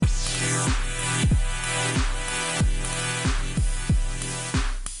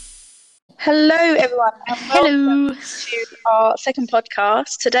Hello, everyone, and welcome Hello. to our second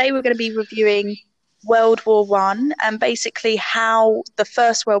podcast. Today, we're going to be reviewing World War One and basically how the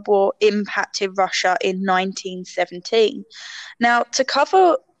First World War impacted Russia in 1917. Now, to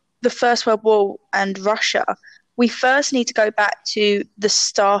cover the First World War and Russia, we first need to go back to the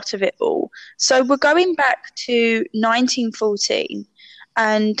start of it all. So, we're going back to 1914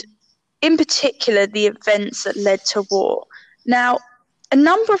 and, in particular, the events that led to war. Now, a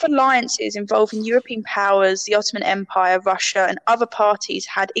number of alliances involving European powers, the Ottoman Empire, Russia, and other parties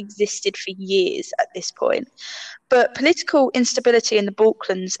had existed for years at this point. But political instability in the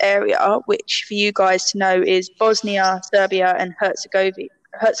Balkans area, which for you guys to know is Bosnia, Serbia, and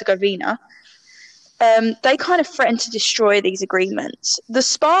Herzegovina, they kind of threatened to destroy these agreements. The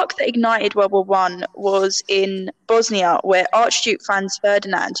spark that ignited World War One was in Bosnia, where Archduke Franz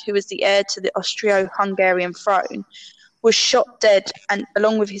Ferdinand, who was the heir to the Austro-Hungarian throne, was shot dead, and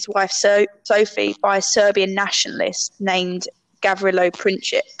along with his wife Sophie, by a Serbian nationalist named Gavrilo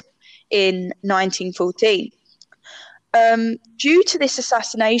Princip in 1914. Due to this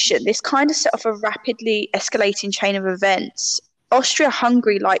assassination, this kind of set off a rapidly escalating chain of events.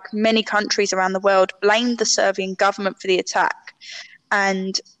 Austria-Hungary, like many countries around the world, blamed the Serbian government for the attack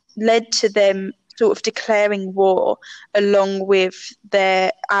and led to them sort of declaring war along with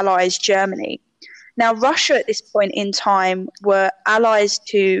their allies, Germany. Now, Russia at this point in time were allies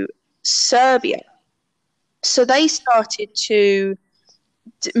to Serbia. So they started to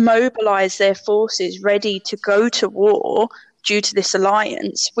mobilize their forces ready to go to war due to this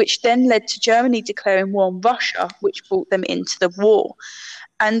alliance, which then led to Germany declaring war on Russia, which brought them into the war.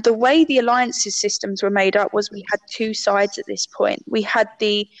 And the way the alliances systems were made up was we had two sides at this point. We had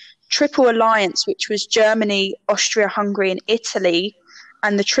the Triple Alliance, which was Germany, Austria, Hungary, and Italy,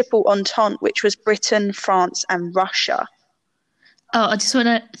 and the Triple Entente, which was Britain, France, and Russia. Oh, I just want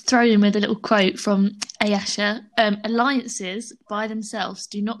to throw in with a little quote from Ayesha. Alliances by themselves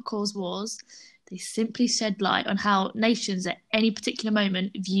do not cause wars. They simply shed light on how nations at any particular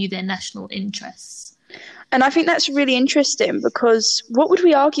moment view their national interests. And I think that's really interesting because what would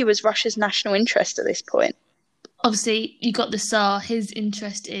we argue was Russia's national interest at this point? Obviously, you got the Tsar. His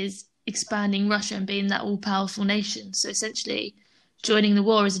interest is expanding Russia and being that all-powerful nation. So essentially, joining the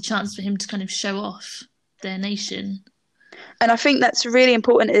war is a chance for him to kind of show off their nation. And I think that's really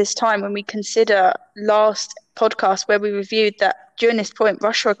important at this time when we consider last podcast where we reviewed that during this point,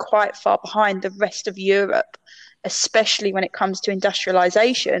 Russia are quite far behind the rest of Europe, especially when it comes to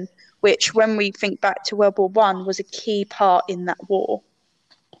industrialization, which when we think back to World War One was a key part in that war.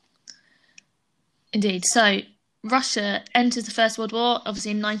 Indeed. So Russia enters the First World War, obviously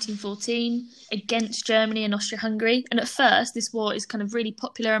in 1914, against Germany and Austria-Hungary. And at first, this war is kind of really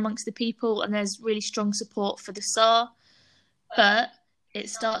popular amongst the people and there's really strong support for the Tsar. But it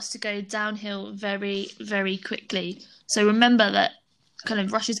starts to go downhill very, very quickly. So remember that kind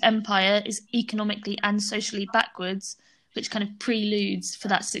of Russia's empire is economically and socially backwards, which kind of preludes for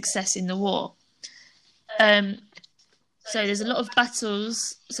that success in the war. So there's a lot of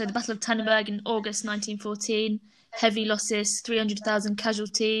battles. So the Battle of Tannenberg in August 1914, heavy losses, 300,000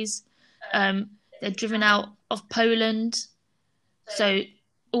 casualties. They're driven out of Poland. So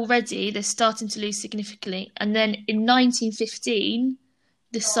already they're starting to lose significantly. And then in 1915,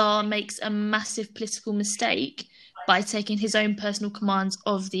 the Tsar makes a massive political mistake by taking his own personal command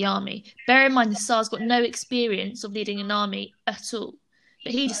of the army. Bear in mind, the Tsar's got no experience of leading an army at all.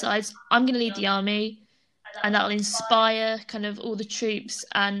 But he decides, I'm going to lead the army, and that'll inspire kind of all the troops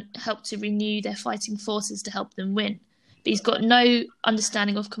and help to renew their fighting forces to help them win. But he's got no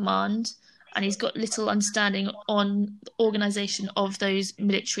understanding of command, and he's got little understanding on the organisation of those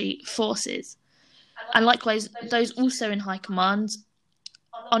military forces. And likewise, those also in high command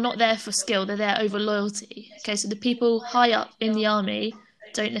are not there for skill, they're there over loyalty. Okay, so the people high up in the army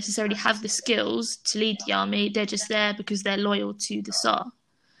don't necessarily have the skills to lead the army, they're just there because they're loyal to the Tsar.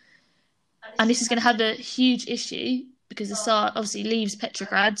 And this is going to have a huge issue because the Tsar obviously leaves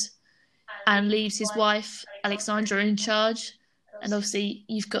Petrograd and leaves his wife Alexandra in charge. And obviously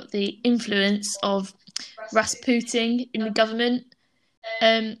you've got the influence of Rasputin in the government.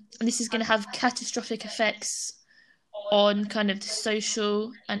 And this is going to have catastrophic effects on kind of the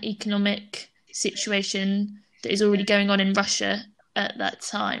social and economic situation that is already going on in Russia at that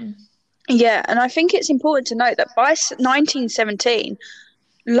time. Yeah, and I think it's important to note that by 1917,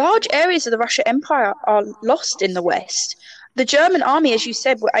 large areas of the Russian Empire are lost in the West. The German army, as you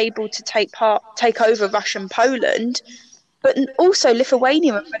said, were able to take over Russian Poland, but also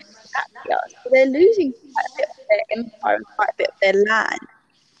Lithuania and Latvia. So they're losing quite a bit of their empire and quite a bit of their land.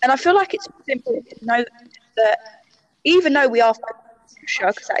 And I feel like it's important to know that even though we are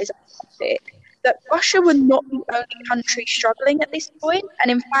Russia, because that is a topic, that Russia would not be the only country struggling at this point,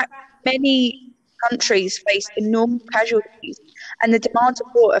 and in fact, many countries faced enormous casualties, and the demands of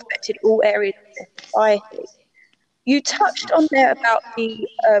war affected all areas of their society. You touched on there about the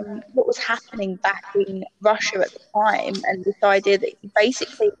what was happening back in Russia at the time, and this idea that he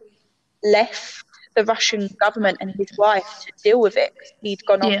basically left the Russian government and his wife to deal with it because he'd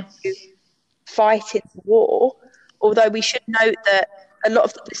gone off to fight in the war. Although we should note that a lot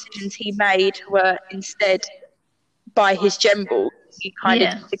of the decisions he made were instead by his general. He kind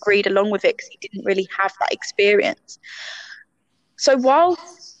of agreed along with it because he didn't really have that experience. So while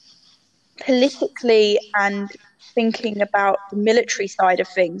politically and thinking about the military side of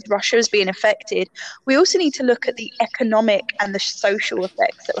things, Russia is being affected, we also need to look at the economic and the social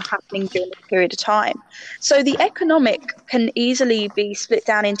effects that were happening during this period of time. So the economic can easily be split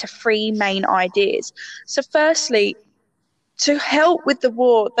down into three main ideas. So firstly, to help with the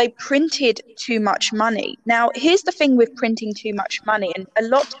war, they printed too much money. Now, here's the thing with printing too much money, and a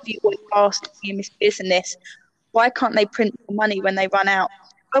lot of you always ask me, Miss Pearson, this, why can't they print more money when they run out?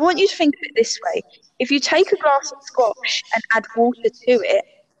 I want you to think of it this way. If you take a glass of squash and add water to it,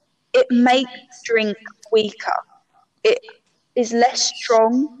 it makes drink weaker. It is less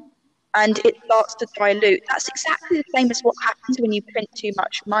strong and it starts to dilute. That's exactly the same as what happens when you print too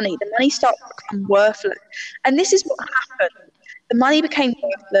much money. The money starts to become worthless. And this is what happened. The money became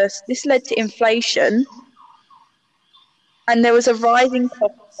worthless. This led to inflation. And there was a rising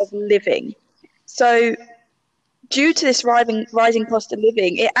cost of living. So due to this rising cost of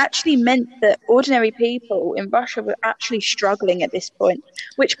living, it actually meant that ordinary people in Russia were actually struggling at this point,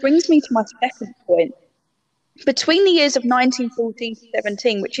 which brings me to my second point. Between the years of 1914 to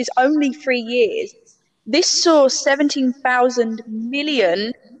 17, which is only 3 years, this saw 17,000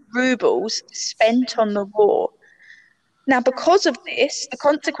 million rubles spent on the war. Now, because of this, the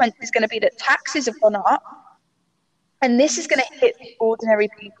consequence is going to be that taxes have gone up, and this is going to hit the ordinary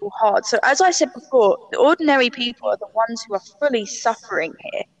people hard. So as I said before, the ordinary people are the ones who are fully suffering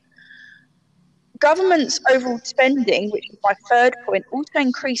here. Government's overall spending, which is my third point, also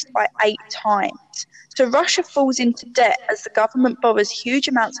increased by 8 times. So Russia falls into debt as the government borrows huge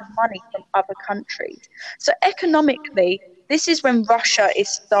amounts of money from other countries. So economically, this is when Russia is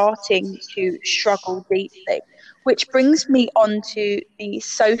starting to struggle deeply, which brings me on to the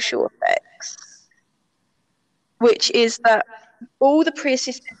social effects, which is that all the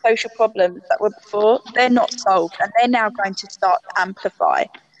pre-existing social problems that were before, they're not solved, and they're now going to start to amplify.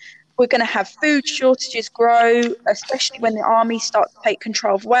 We're going to have food shortages grow, especially when the army starts to take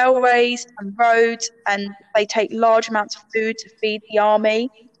control of railways and roads, and they take large amounts of food to feed the army.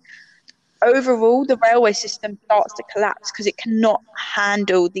 Overall, the railway system starts to collapse because it cannot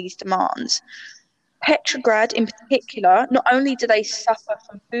handle these demands. Petrograd in particular, not only do they suffer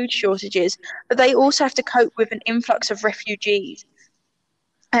from food shortages, but they also have to cope with an influx of refugees.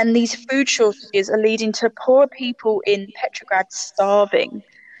 And these food shortages are leading to poor people in Petrograd starving.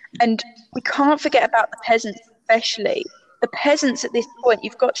 And we can't forget about the peasants especially. The peasants at this point,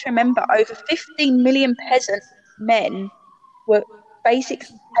 you've got to remember, over 15 million peasant men were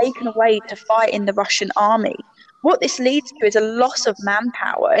basically taken away to fight in the Russian army. What this leads to is a loss of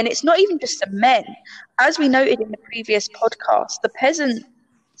manpower, and it's not even just the men. As we noted in the previous podcast, the peasants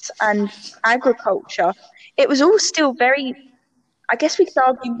and agriculture, it was all still very, I guess we could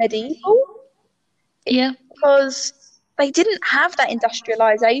argue, medieval. Yeah. Because they didn't have that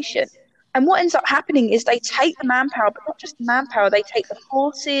industrialization. And what ends up happening is they take the manpower, but not just the manpower, they take the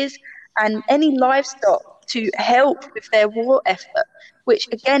horses and any livestock to help with their war effort, which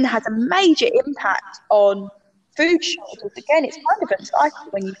again has a major impact on food shortages. Again, it's kind of a cycle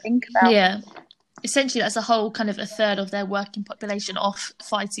when you think about it. Essentially, that's a whole kind of a third of their working population off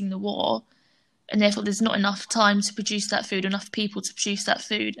fighting the war. And therefore, there's not enough time to produce that food, enough people to produce that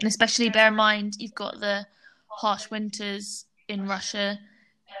food. And especially bear in mind, you've got the harsh winters in Russia,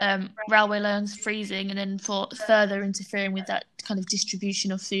 railway lines freezing, and then for further interfering with that kind of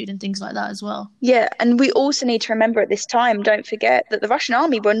distribution of food and things like that as well. Yeah, and we also need to remember at this time, don't forget, that the Russian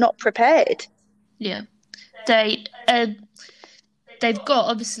army were not prepared. Yeah. They've got,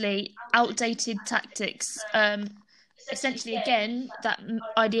 obviously, outdated tactics. Essentially, again, that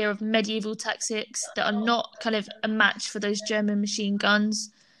idea of medieval tactics that are not kind of a match for those German machine guns.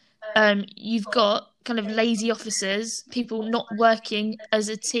 You've got kind of lazy officers, people not working as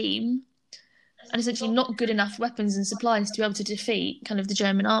a team, and essentially not good enough weapons and supplies to be able to defeat kind of the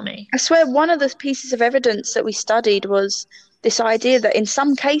German army. I swear one of the pieces of evidence that we studied was this idea that in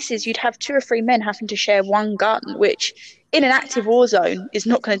some cases you'd have 2 or 3 men having to share one gun, which in an active war zone is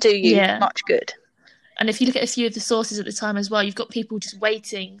not going to do you much good. And if you look at a few of the sources at the time as well, you've got people just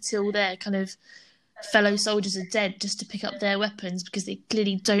waiting till their kind of fellow soldiers are dead just to pick up their weapons, because they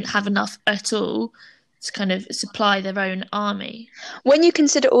clearly don't have enough at all to kind of supply their own army. When you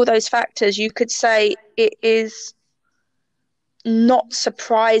consider all those factors, you could say it is not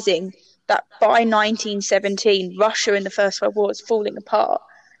surprising that by 1917, Russia in the First World War is falling apart.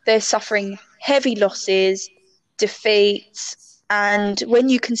 They're suffering heavy losses, defeats, and when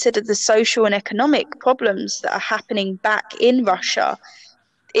you consider the social and economic problems that are happening back in Russia,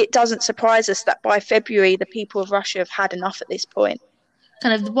 it doesn't surprise us that by February, the people of Russia have had enough at this point.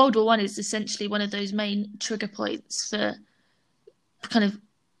 Kind of the World War One is essentially one of those main trigger points for kind of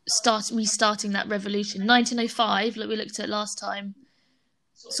restarting that revolution. 1905, like we looked at last time,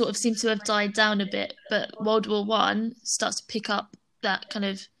 sort of seems to have died down a bit, but World War One starts to pick up that kind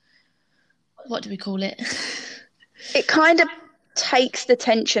of, what do we call it? It kind of takes the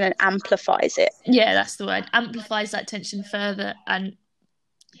tension and amplifies it. Yeah, that's the word. Amplifies that tension further and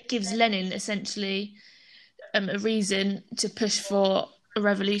gives Lenin essentially a reason to push for a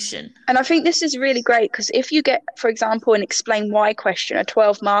revolution. And I think this is really great because if you get, for example, an explain why question, a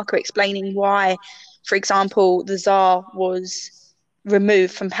 12 marker explaining why, for example, the Tsar was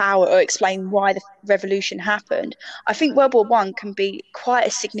removed from power, or explain why the revolution happened, I think World War One can be quite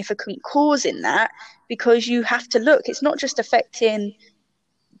a significant cause in that, because you have to look, it's not just affecting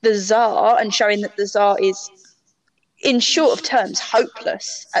the Tsar and showing that the Tsar is, in short of terms,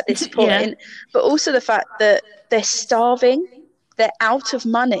 hopeless at this point, but also the fact that they're starving, they're out of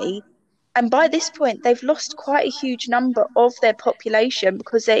money, and by this point they've lost quite a huge number of their population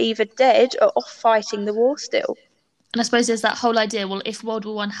because they're either dead or off fighting the war still. And I suppose there's that whole idea, well, if World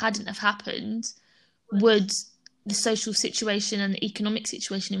War One hadn't have happened, would the social situation and the economic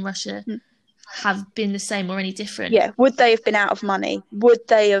situation in Russia have been the same or any different? Yeah, would they have been out of money? Would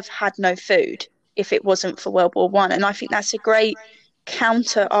they have had no food if it wasn't for World War One? And I think that's a great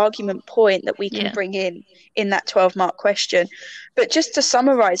counter argument point that we can bring in that 12-mark question. But just to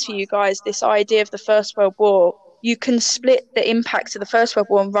summarize for you guys, this idea of the First World War, you can split the impacts of the First World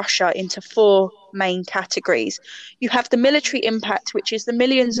War on Russia into four main categories. You have the military impact, which is the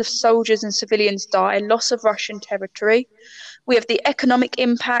millions of soldiers and civilians die, loss of Russian territory. We have the economic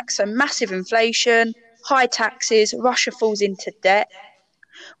impact, so massive inflation, high taxes, Russia falls into debt.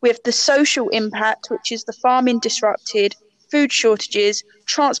 We have the social impact, which is the farming disrupted, food shortages,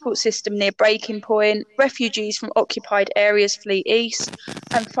 transport system near breaking point, refugees from occupied areas flee east,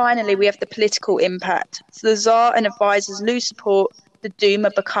 and finally we have the political impact. So the Tsar and advisors lose support, the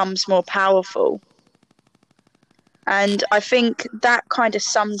Duma becomes more powerful. And I think that kind of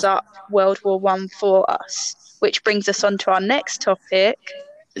sums up World War One for us, which brings us on to our next topic.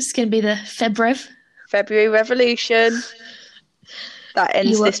 It's going to be the February Revolution. That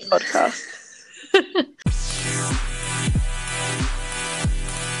ends this podcast.